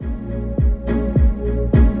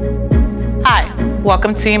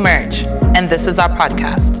Welcome to Emerge, and this is our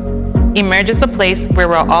podcast. Emerge is a place where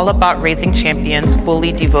we're all about raising champions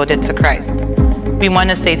fully devoted to Christ. We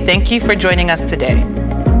want to say thank you for joining us today.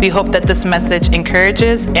 We hope that this message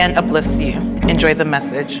encourages and uplifts you. Enjoy the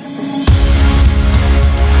message.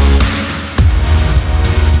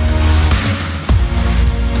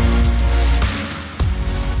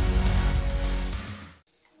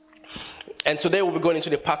 And today we'll be going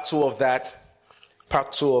into the part two of that.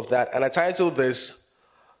 And I titled this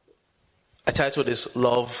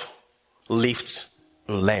Love Lifts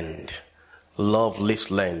Land. Love Lifts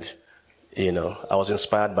Land. You know, I was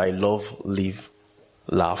inspired by Love, Live,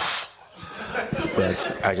 Laugh.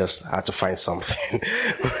 But I just had to find something.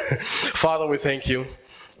 Father, we thank you.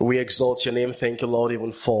 We exalt your name. Thank you, Lord,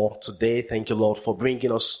 even for today. Thank you, Lord, for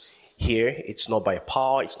bringing us here. It's not by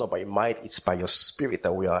power, it's not by might, it's by your spirit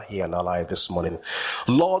that we are here and alive this morning.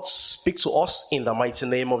 Lord, speak to us in the mighty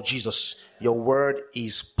name of Jesus. Your word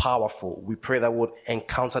is powerful. We pray that we'll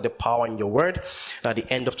encounter the power in your word. And at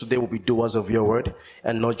the end of today, we'll be doers of your word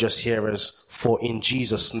and not just hearers. For in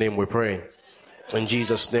Jesus' name we pray. In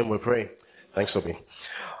Jesus' name we pray. Thanks, Sophie.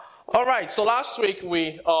 All right, so last week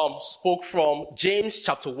we spoke from James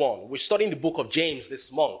chapter 1. We're studying the book of James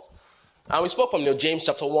this month. And we spoke from James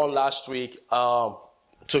chapter 1 last week,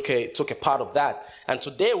 took a part of that. And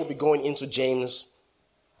today we'll be going into James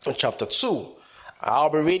chapter 2.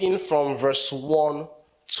 I'll be reading from verse 1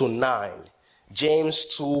 to 9.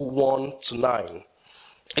 James 2, 1 to 9.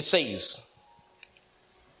 It says,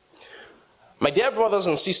 "My dear brothers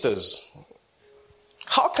and sisters,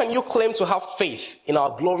 how can you claim to have faith in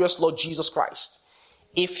our glorious Lord Jesus Christ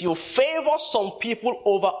if you favor some people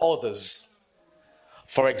over others?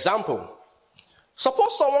 For example,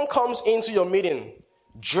 suppose someone comes into your meeting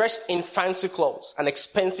dressed in fancy clothes and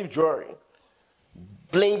expensive jewelry,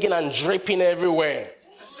 blinging and dripping everywhere,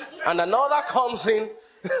 and another comes in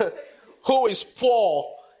who is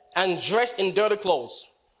poor and dressed in dirty clothes.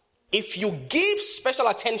 If you give special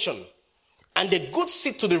attention and a good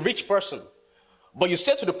seat to the rich person, but you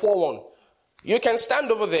say to the poor one, you can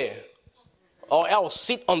stand over there, or else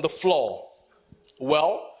sit on the floor,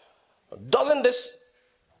 well, doesn't this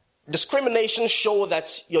discrimination show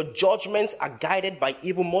that your judgments are guided by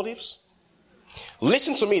evil motives?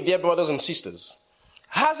 Listen to me, dear brothers and sisters.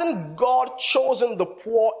 Hasn't God chosen the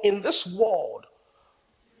poor in this world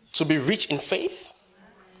to be rich in faith?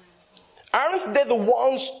 Aren't they the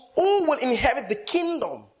ones who will inherit the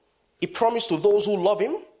kingdom he promised to those who love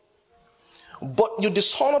him? But you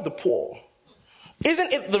dishonor the poor.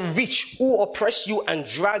 Isn't it the rich who oppress you and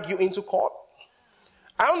drag you into court?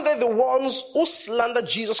 Aren't they the ones who slander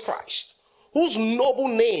Jesus Christ, whose noble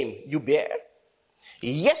name you bear?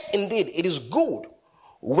 Yes, indeed, it is good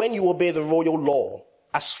when you obey the royal law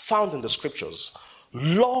as found in the scriptures.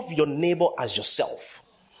 Love your neighbor as yourself.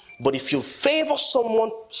 But if you favor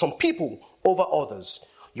some people over others,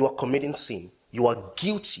 you are committing sin. You are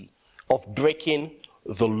guilty of breaking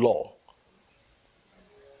the law."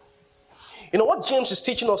 You know, what James is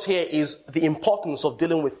teaching us here is the importance of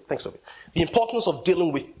dealing with,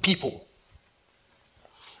 people.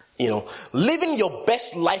 You know, living your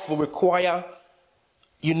best life will require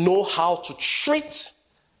you know how to treat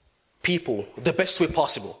people the best way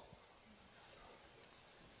possible.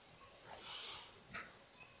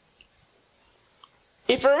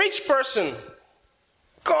 If a rich person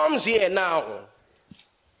comes here now,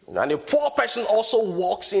 and a poor person also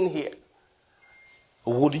walks in here,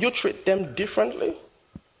 would you treat them differently?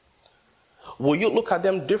 Will you look at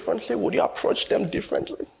them differently? Would you approach them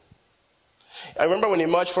differently? I remember when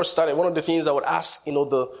Emerge first started, one of the things I would ask,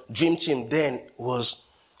 the dream team then was,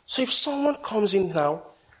 so if someone comes in now,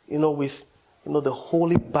 with, the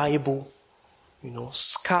Holy Bible,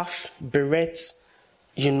 scarf, beret,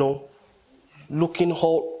 looking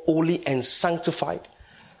holy and sanctified,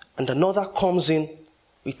 and another comes in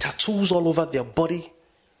with tattoos all over their body,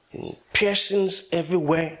 piercings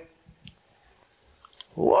everywhere,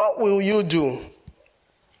 what will you do?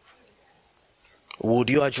 Would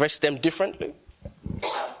you address them differently?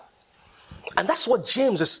 And that's what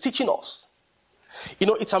James is teaching us.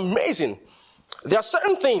 It's amazing. There are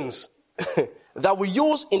certain things that we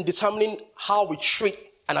use in determining how we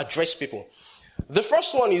treat and address people. The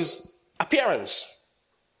first one is appearance.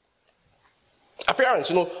 Appearance,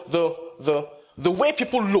 the way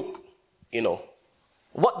people look,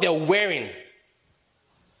 what they're wearing,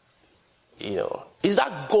 is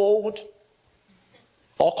that gold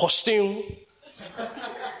or costume?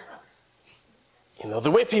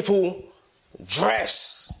 The way people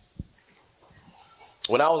dress.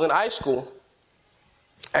 When I was in high school,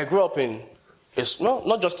 I grew up in,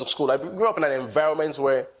 not just a school, I grew up in an environment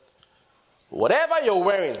where Whatever you're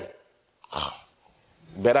wearing,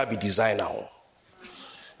 better be designer.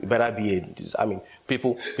 You better be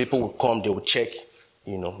people will come, they will check,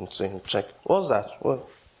 say, check. What's that? Well,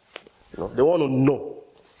 they want to know.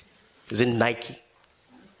 Is it Nike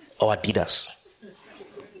or Adidas?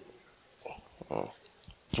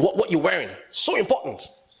 What you're wearing, so important.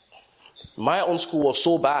 My own school was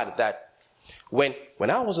so bad that when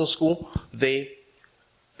I was in school, they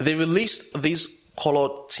released these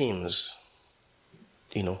colored teams.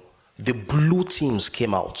 The blue teams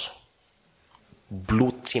came out.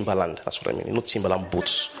 Blue Timberland, that's what I mean. Timberland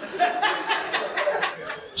boots.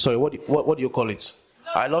 Sorry, what do you call it?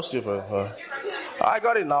 I lost you. I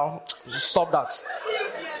got it now. Stop that.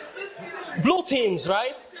 Blue teams,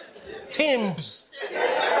 right? Timbs.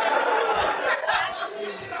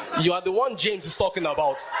 You are the one James is talking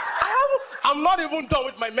about. I'm not even done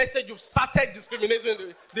with my message. You've started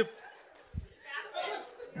discriminating. The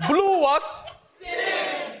blue what?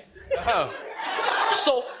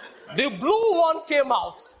 So the blue one came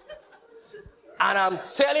out, and I'm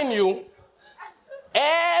telling you,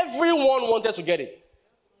 everyone wanted to get it.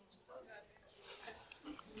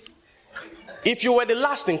 If you were the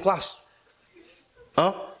last in class,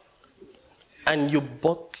 and you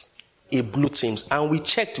bought a blue Teams, and we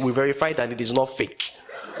checked, we verified that it is not fake.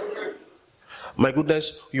 My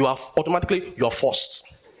goodness, you are first.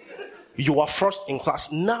 You are first in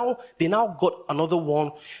class. Now, they now got another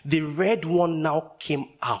one. The red one now came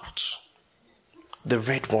out. The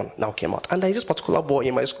red one now came out. And there is this particular boy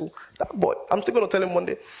in my school. That boy, I'm still going to tell him one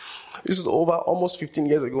day. This is over almost 15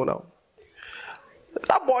 years ago now.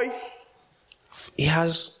 That boy, he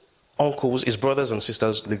has uncles, his brothers and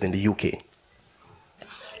sisters lived in the UK.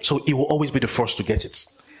 So he will always be the first to get it.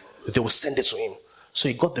 They will send it to him. So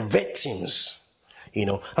he got the red Teams.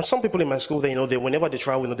 And some people in my school, they whenever they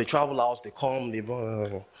travel, they travel out, they come,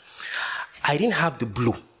 I didn't have the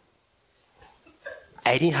blue.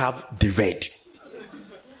 I didn't have the red.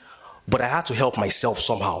 But I had to help myself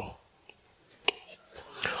somehow.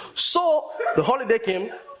 So the holiday came.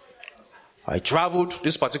 I traveled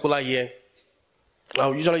this particular year.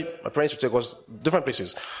 Usually my parents would take us different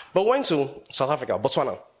places. But went to South Africa,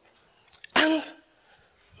 Botswana. And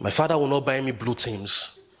my father will not buy me blue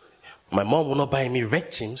Teams. My mom will not buy me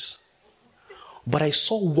red Teams. But I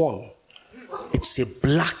saw one. It's a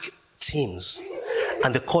black Teams.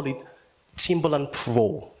 And they call it Timberland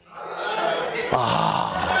Pro.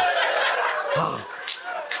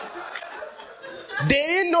 They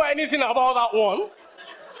didn't know anything about that one.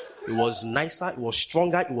 It was nicer, it was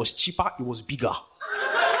stronger, it was cheaper, it was bigger.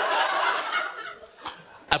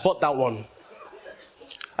 I bought that one.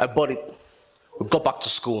 I bought it. We got back to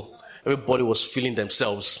school. Everybody was feeling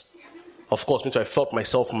themselves. Of course, me too, I felt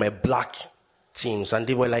myself in my black Teams. And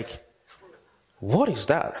they were like, what is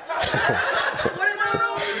that?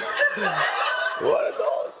 What are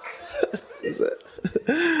those? Is it?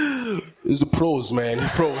 It's the pros, man.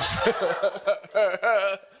 Pros.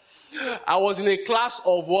 I was in a class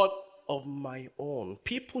of what? Of my own.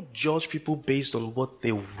 People judge people based on what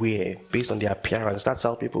they wear, based on their appearance. That's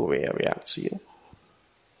how people react to you.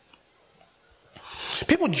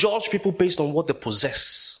 People judge people based on what they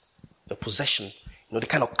possess. The possession. The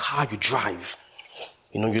kind of car you drive.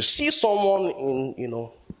 You see someone in,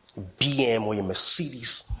 BM or a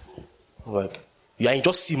Mercedes. Like, you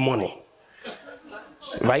just see money.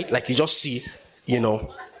 Right? Like you just see money.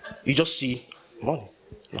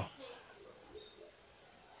 No.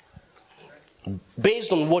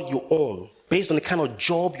 Based on what you own, based on the kind of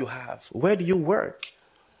job you have, where do you work?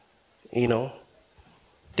 The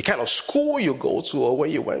kind of school you go to or where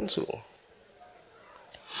you went to.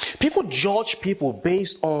 People judge people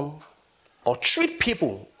based on, or treat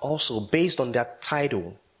people also based on their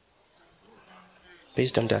title.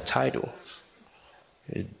 Based on their title.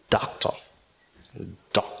 A doctor,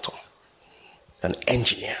 an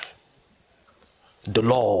engineer, the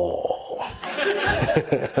law,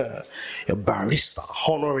 a barrister,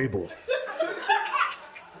 honorable.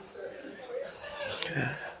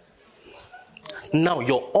 Now,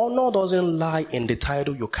 your honor doesn't lie in the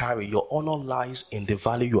title you carry. Your honor lies in the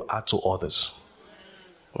value you add to others.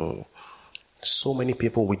 So many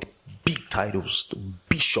people with big titles,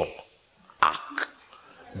 bishop,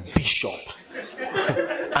 bishop.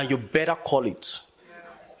 And you better call it.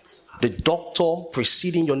 The doctor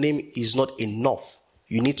preceding your name is not enough.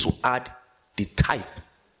 You need to add the type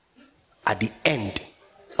at the end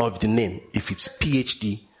of the name. If it's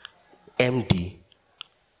PhD, MD,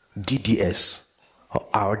 DDS,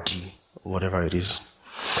 or RD, whatever it is.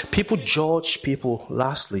 People judge people,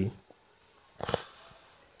 lastly,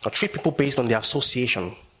 or treat people based on their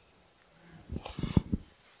association.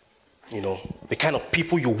 the kind of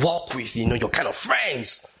people you walk with, your kind of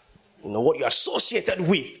friends, what you're associated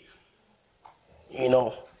with.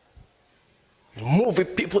 Move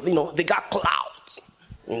with people, they got clout.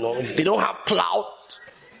 If they don't have clout,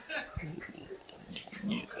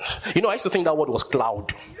 I used to think that word was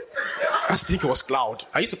cloud. I used to think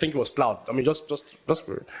it was cloud. I mean, just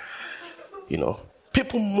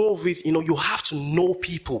people move with, you have to know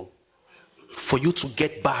people for you to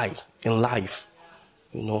get by in life.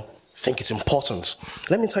 I think it's important.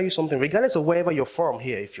 Let me tell you something. Regardless of wherever you're from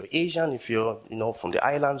here, if you're Asian, if you're, from the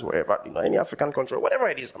islands, wherever, any African country, whatever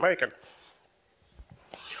it is, American.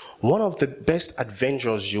 One of the best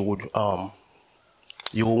adventures you would want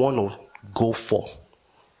to go for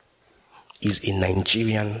is a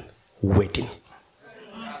Nigerian wedding.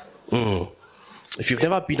 If you've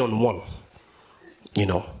never been on one,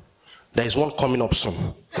 there is one coming up soon,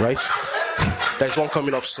 right? There is one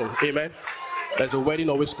coming up soon. Amen. There's a wedding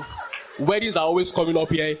always. Weddings are always coming up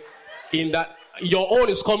here. In that, your own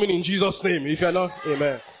is coming in Jesus' name. If you're not,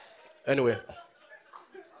 amen. Anyway,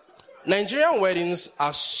 Nigerian weddings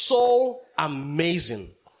are so amazing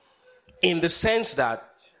in the sense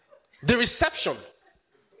that the reception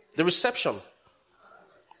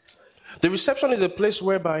is a place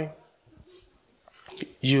whereby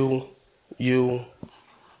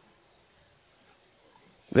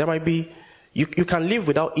there might be, you can live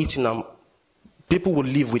without eating. People will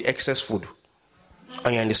live with excess food,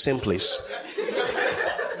 and you're in the same place.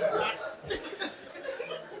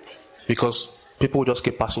 Because people will just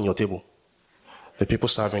keep passing your table. The people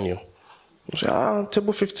serving you. You say,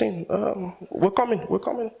 table 15. We're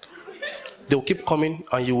coming. They'll keep coming,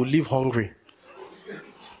 and you will leave hungry.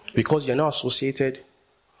 Because you're not associated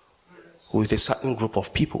with a certain group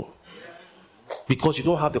of people. Because you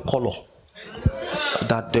don't have the color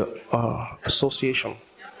that the association.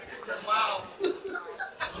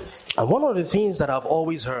 And one of the things that I've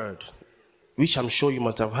always heard, which I'm sure you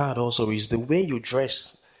must have heard also, is the way you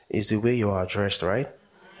dress is the way you are dressed, right?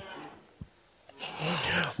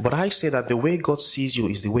 But I say that the way God sees you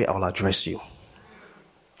is the way I'll address you.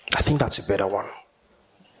 I think that's a better one.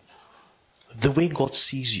 The way God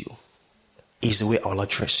sees you is the way I'll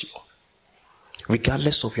address you.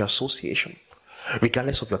 Regardless of your association,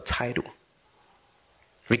 regardless of your title,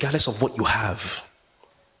 regardless of what you have,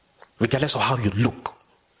 regardless of how you look.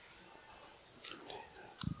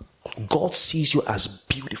 God sees you as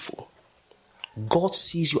beautiful. God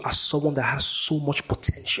sees you as someone that has so much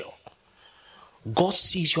potential. God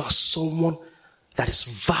sees you as someone that is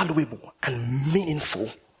valuable and meaningful.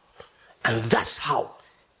 And that's how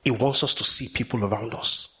He wants us to see people around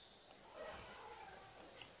us.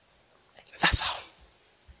 That's how.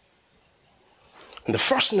 And the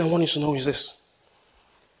first thing I want you to know is this.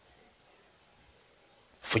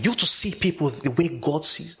 For you to see people the way God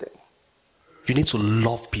sees them, you need to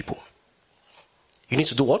love people. You need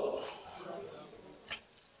to do what?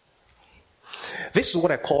 This is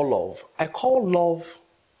what I call love. I call love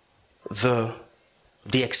the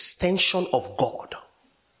extension of God.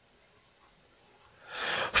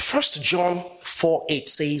 1 John 4:8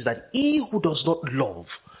 says that he who does not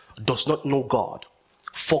love does not know God.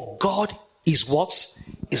 For God is what?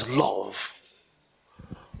 Is love.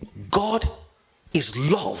 God is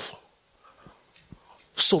love.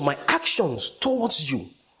 So my actions towards you,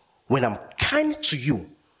 when I'm kind to you,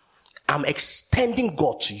 I'm extending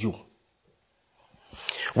God to you.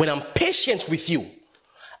 When I'm patient with you,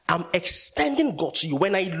 I'm extending God to you.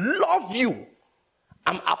 When I love you,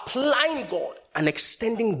 I'm applying God and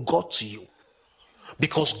extending God to you.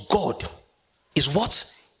 Because God is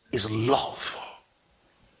what? Is love.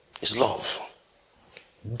 Is love.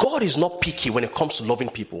 God is not picky when it comes to loving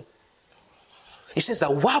people. He says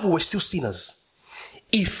that while we were still sinners,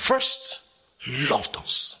 He first loved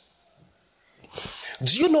us.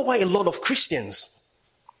 Do you know why a lot of Christians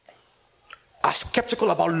are skeptical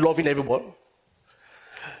about loving everyone?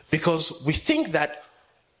 Because we think that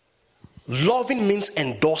loving means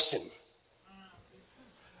endorsing.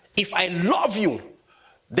 If I love you,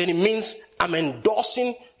 then it means I'm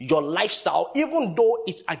endorsing your lifestyle, even though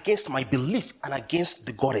it's against my belief and against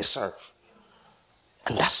the God I serve.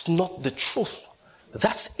 And that's not the truth.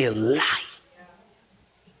 That's a lie.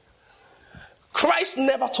 Christ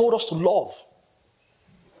never told us to love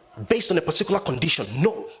based on a particular condition.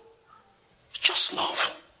 No. Just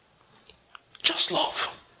love. Just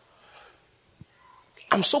love.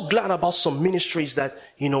 I'm so glad about some ministries that,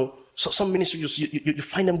 some ministries, you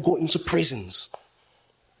find them go into prisons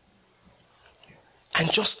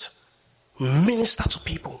and just minister to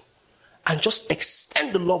people and just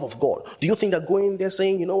extend the love of God. Do you think that going there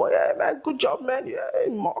saying, yeah, man, good job, man, yeah,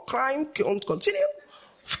 more crime, continue?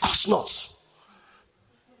 Of course not.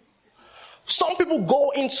 Some people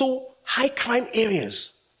go into high crime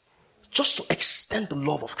areas just to extend the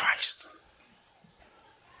love of Christ.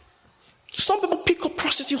 Some people pick up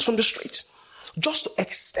prostitutes from the street just to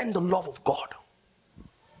extend the love of God.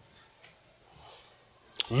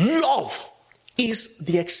 Love is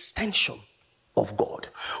the extension of God.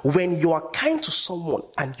 When you are kind to someone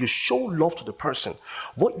and you show love to the person,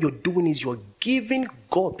 what you're doing is you're giving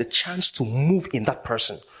God the chance to move in that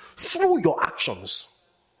person through your actions.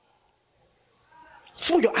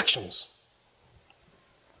 Through your actions.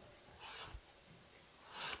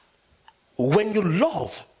 When you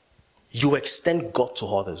love, you extend God to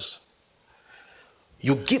others.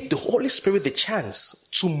 You give the Holy Spirit the chance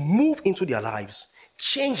to move into their lives,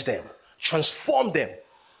 change them, transform them,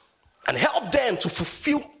 and help them to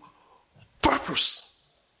fulfill purpose.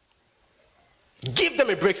 Give them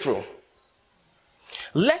a breakthrough.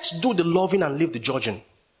 Let's do the loving and leave the judging.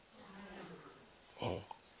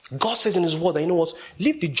 God says in his word that, you know what,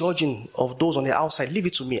 leave the judging of those on the outside, leave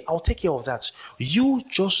it to me. I'll take care of that. You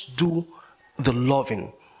just do the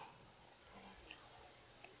loving.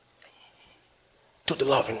 Do the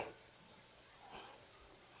loving.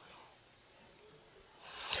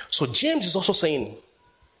 So James is also saying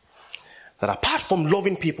that apart from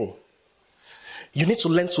loving people, you need to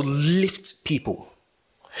learn to lift people.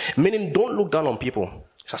 Meaning, don't look down on people.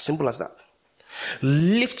 It's as simple as that.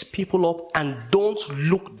 Lift people up and don't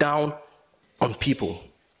look down on people.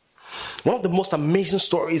 One of the most amazing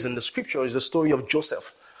stories in the scripture is the story of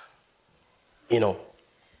Joseph. You know,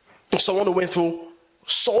 someone who went through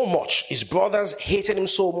so much. His brothers hated him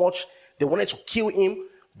so much. They wanted to kill him,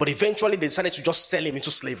 but eventually they decided to just sell him into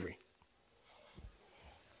slavery.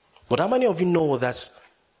 But how many of you know that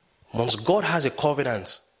once God has a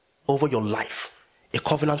covenant over your life, a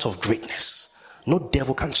covenant of greatness, no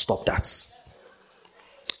devil can stop that.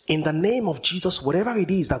 In the name of Jesus, whatever it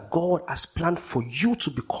is that God has planned for you to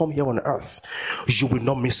become here on earth, you will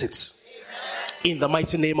not miss it. Amen. In the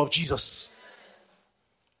mighty name of Jesus.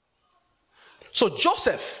 So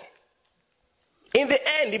Joseph, in the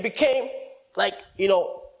end, he became like,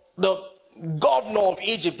 the governor of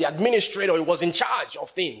Egypt, the administrator. He was in charge of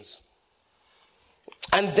things.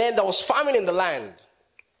 And then there was famine in the land.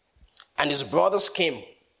 And his brothers came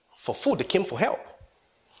for food. They came for help.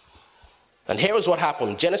 And here is what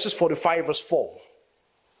happened. Genesis 45 verse 4.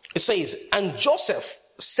 It says, and Joseph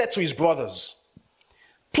said to his brothers,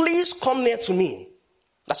 please come near to me.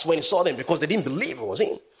 That's when he saw them, because they didn't believe it was him.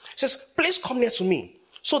 He says, please come near to me.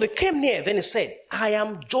 So they came near. Then he said, I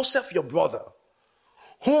am Joseph your brother,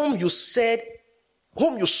 whom you sold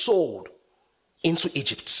into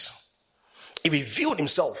Egypt. He revealed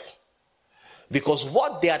himself, because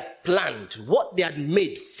what they had planned, what they had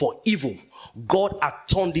made for evil, God had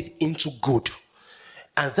turned it into good.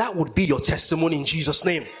 And that would be your testimony in Jesus'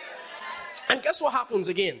 name. And guess what happens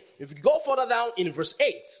again? If you go further down in verse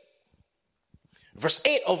 8. Verse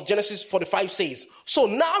 8 of Genesis 45 says, so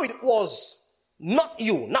now it was not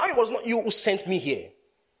you. Now it was not you who sent me here,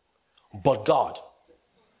 but God.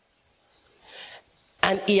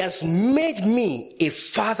 And he has made me a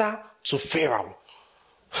father to Pharaoh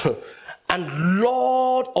and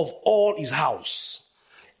Lord of all his house,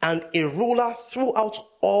 and a ruler throughout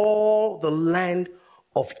all the land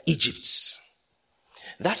of Egypt.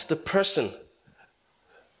 That's the person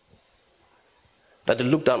that they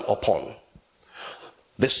looked down upon.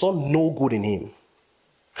 They saw no good in him.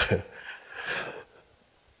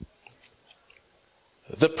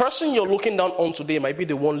 The person you're looking down on today might be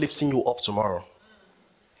the one lifting you up tomorrow.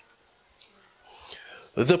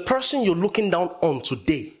 The person you're looking down on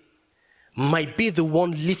today might be the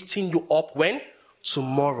one lifting you up when?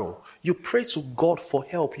 Tomorrow. You pray to God for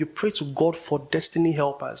help. You pray to God for destiny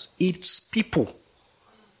helpers. It's people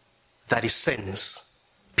that he sends.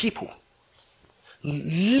 People.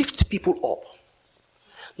 Lift people up.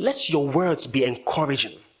 Let your words be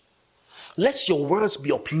encouraging. Let your words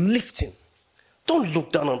be uplifting. Don't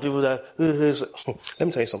look down on people that... Let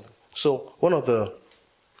me tell you something. So, one of the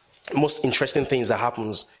most interesting things that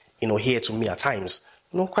happens, here to me at times,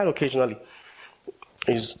 quite occasionally,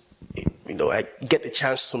 is, I get the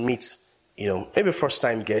chance to meet, maybe first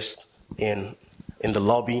time guests in the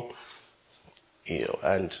lobby,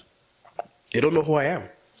 and they don't know who I am,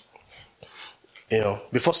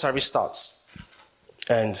 before service starts.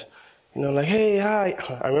 And, like, hey, hi.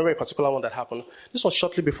 I remember a particular one that happened. This was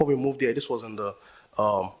shortly before we moved there. This was in the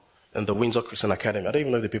Windsor Christian Academy. I don't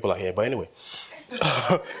even know if the people are here, but anyway.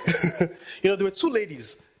 There were two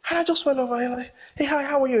ladies. And I just went over and like, hey, hi,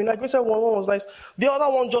 how are you? And I greeted one was nice. The other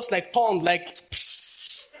one just turned I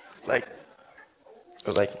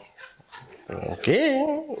was like,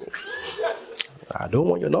 Okay. I don't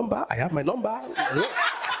want your number. I have my number. I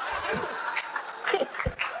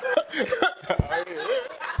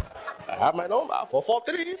have my number.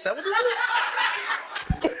 443-726.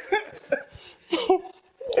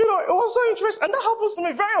 It was so interesting. And that happens to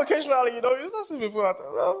me very occasionally, You just see people out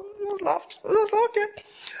there. Well, you just laughed. I was like, okay.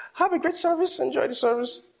 Have a great service. Enjoy the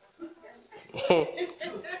service.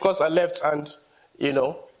 Of course, I left and,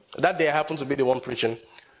 that day I happened to be the one preaching.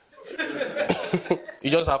 It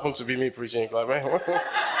just happened to be me preaching.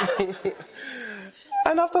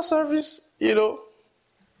 And after service,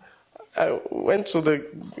 I went to the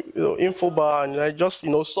info bar and I just,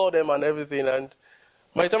 saw them and everything. And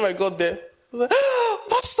by the time I got there, I was like,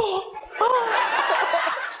 Pastor!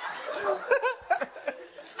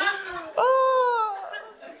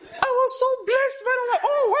 I was so blessed, man. I'm like,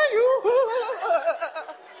 where you?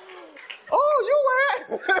 You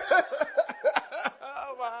were?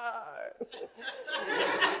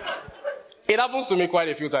 It happens to me quite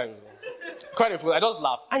a few times. I just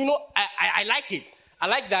laugh. And I like it. I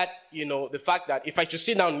like that, the fact that if I should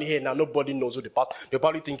sit down here now, nobody knows who the pastor. They'll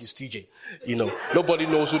probably think it's TJ. Nobody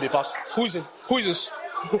knows who the pastor. Who is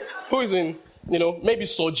in, maybe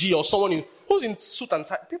Soji or someone who's in suit and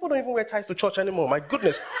tie. People don't even wear ties to church anymore. My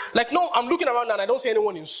goodness. I'm looking around and I don't see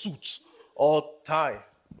anyone in suit or tie.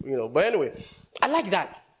 But anyway, I like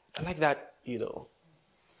that.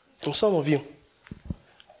 And some of you,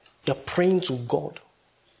 you're praying to God,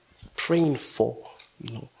 praying for,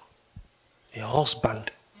 a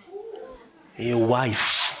husband, a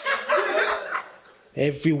wife,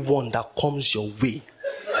 everyone that comes your way.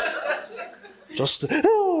 You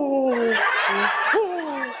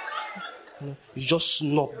just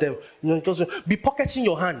snub them. Just be pocketing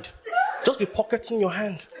your hand. Just be pocketing your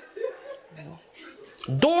hand.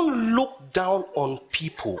 Don't look down on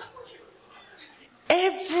people.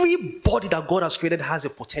 Everybody that God has created has a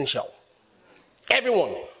potential.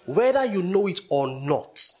 Everyone, whether you know it or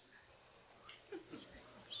not.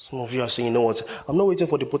 Some of you are saying, what? I'm not waiting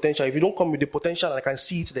for the potential. If you don't come with the potential and I can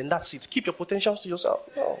see it, then that's it. Keep your potentials to yourself.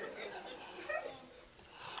 No.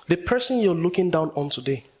 The person you're looking down on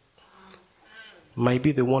today might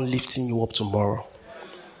be the one lifting you up tomorrow.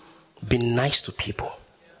 Be nice to people.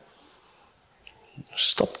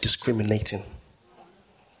 Stop discriminating.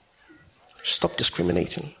 Stop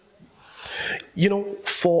discriminating.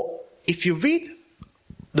 If you read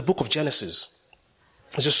the book of Genesis,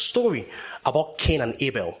 there's a story about Cain and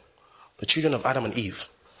Abel, the children of Adam and Eve.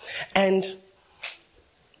 And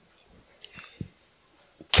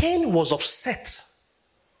Cain was upset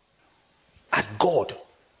at God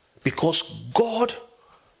because God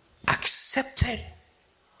accepted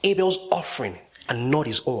Abel's offering and not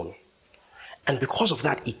his own. And because of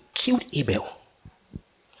that, he killed Abel.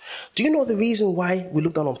 Do you know the reason why we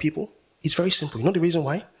look down on people? It's very simple. You know the reason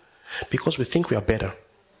why? Because we think we are better.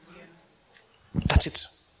 That's it.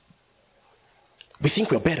 We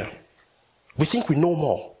think we are better. We think we know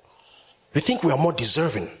more. We think we are more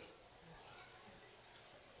deserving.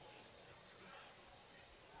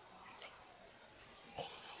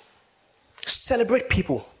 Celebrate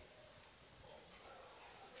people.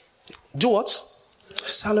 Do what?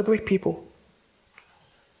 Celebrate people.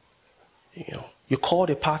 You called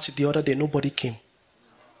a party the other day, nobody came.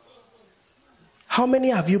 How many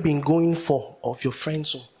have you been going for of your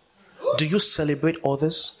friends? Do you celebrate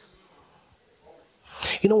others?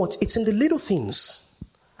 You know what? It's in the little things.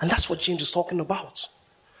 And that's what James is talking about.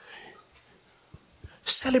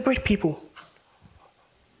 Celebrate people.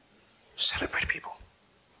 Celebrate people.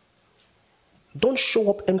 Don't show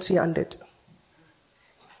up empty-handed.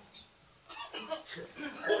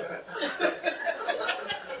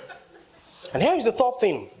 And here is the third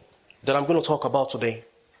thing that I'm going to talk about today.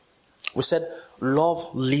 We said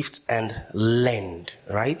love, lift, and lend,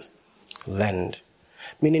 right? Lend.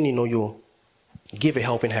 Meaning, you give a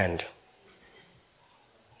helping hand.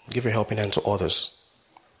 Give a helping hand to others.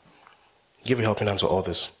 Give a helping hand to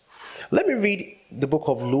others. Let me read the book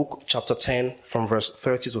of Luke, chapter 10, from verse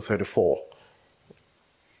 30 to 34.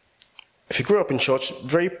 If you grew up in church,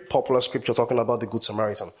 very popular scripture talking about the Good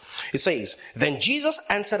Samaritan. It says, "Then Jesus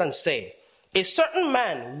answered and said, a certain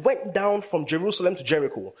man went down from Jerusalem to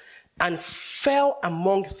Jericho and fell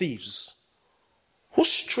among thieves, who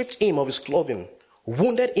stripped him of his clothing,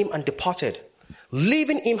 wounded him and departed,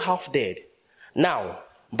 leaving him half dead. Now,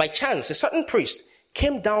 by chance, a certain priest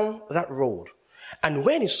came down that road, and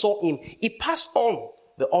when he saw him, he passed on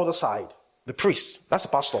the other side." The priest, that's the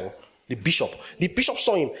pastor, the bishop. The bishop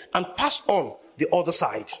saw him and passed on the other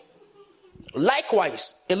side.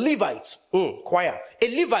 Likewise, a Levite, choir,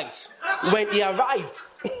 a Levite, when he arrived,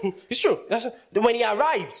 it's true, when he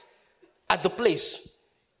arrived at the place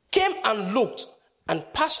came and looked and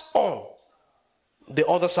passed on the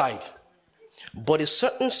other side. But a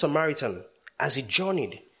certain Samaritan, as he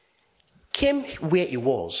journeyed, came where he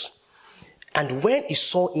was. And when he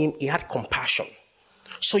saw him, he had compassion.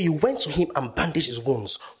 So he went to him and bandaged his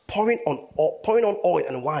wounds, pouring on oil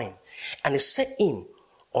and wine. And he set him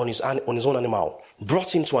on his own animal,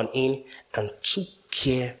 brought him to an inn, and took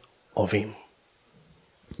care of him.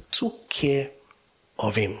 Took care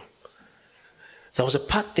of him. There was a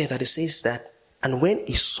part there that it says that, and when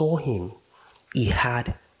he saw him, he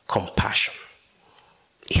had compassion.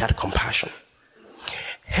 He had compassion.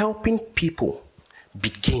 Helping people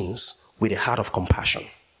begins with a heart of compassion.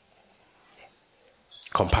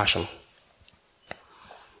 Compassion.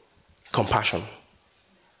 Compassion.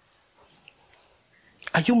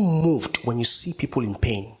 Are you moved when you see people in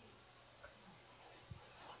pain?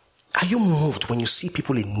 Are you moved when you see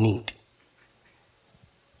people in need?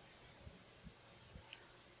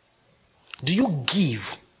 Do you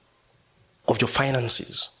give of your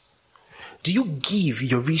finances? Do you give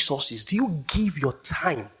your resources? Do you give your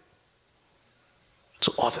time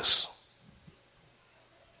to others?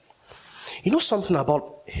 You know something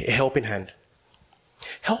about a helping hand?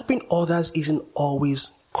 Helping others isn't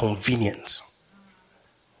always convenient.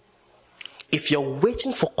 If you're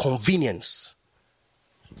waiting for convenience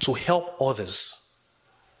to help others,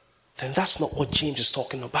 then that's not what James is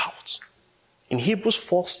talking about. In Hebrews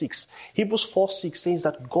 4:6 says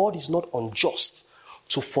that God is not unjust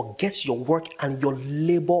to forget your work and your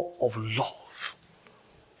labor of love.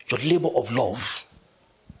 Your labor of love.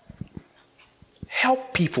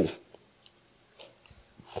 Help people.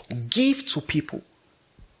 Give to people.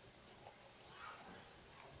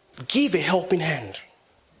 Give a helping hand.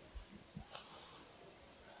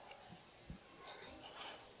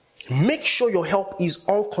 Make sure your help is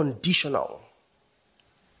unconditional.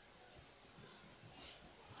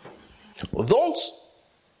 Don't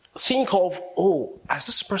think of, has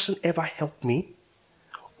this person ever helped me?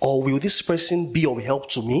 Or will this person be of help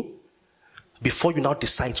to me? Before you now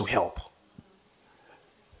decide to help.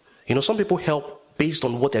 You know, some people help based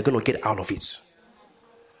on what they're going to get out of it.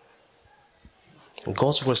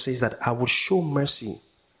 God's word says that I will show mercy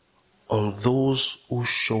on those who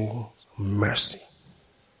show mercy.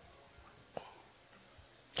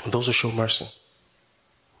 Those who show mercy.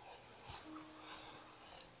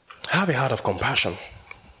 Have a heart of compassion.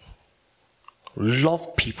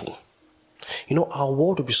 Love people. You know, our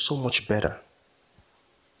world would be so much better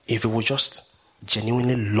if we would just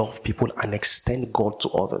genuinely love people and extend God to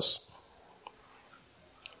others.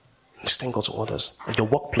 Extend God to others. In your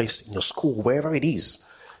workplace, in your school, wherever it is,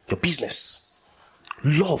 your business.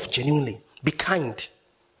 Love genuinely. Be kind.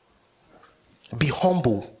 Be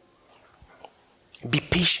humble. Be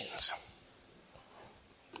patient.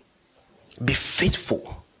 Be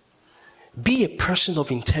faithful. Be a person of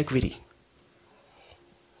integrity.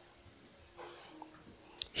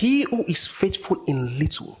 He who is faithful in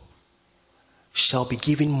little shall be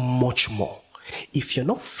given much more. If you're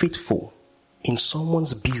not faithful in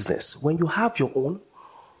someone's business, when you have your own,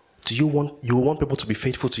 you want people to be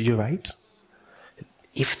faithful to you, right?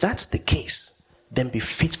 If that's the case, then be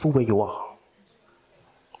faithful where you are.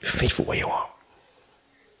 Be faithful where you are.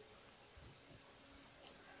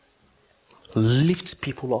 Lift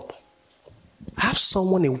people up. Have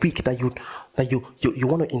someone a week that you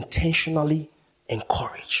want to intentionally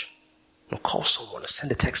encourage. Call someone,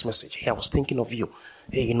 send a text message. Hey, I was thinking of you.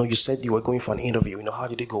 Hey, you said you were going for an interview. How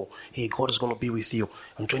did it go? Hey, God is going to be with you.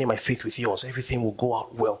 I'm joining my faith with yours. Everything will go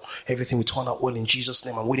out well. Everything will turn out well in Jesus'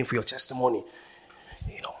 name. I'm waiting for your testimony.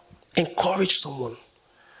 Encourage someone.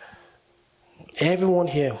 Everyone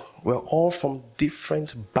here, we're all from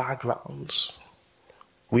different backgrounds.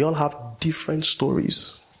 We all have different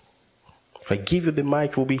stories. If I give you the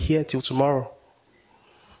mic, we'll be here till tomorrow.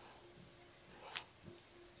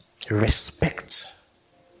 Respect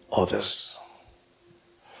others.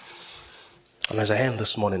 And as I end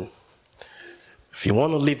this morning, if you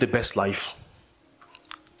want to live the best life,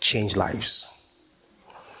 change lives.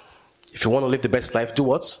 If you want to live the best life, do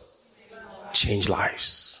what? Change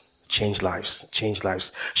lives. Change lives. Change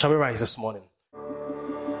lives. Shall we rise this morning?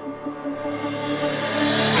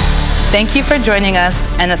 Thank you for joining us,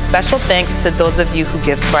 and a special thanks to those of you who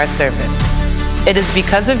give to our service. It is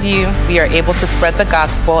because of you we are able to spread the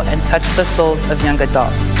gospel and touch the souls of young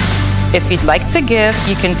adults. If you'd like to give,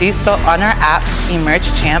 you can do so on our app,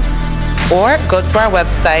 Emerge Champs, or go to our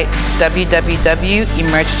website,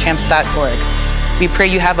 www.emergechamps.org. We pray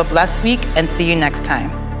you have a blessed week and see you next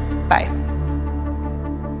time. Bye.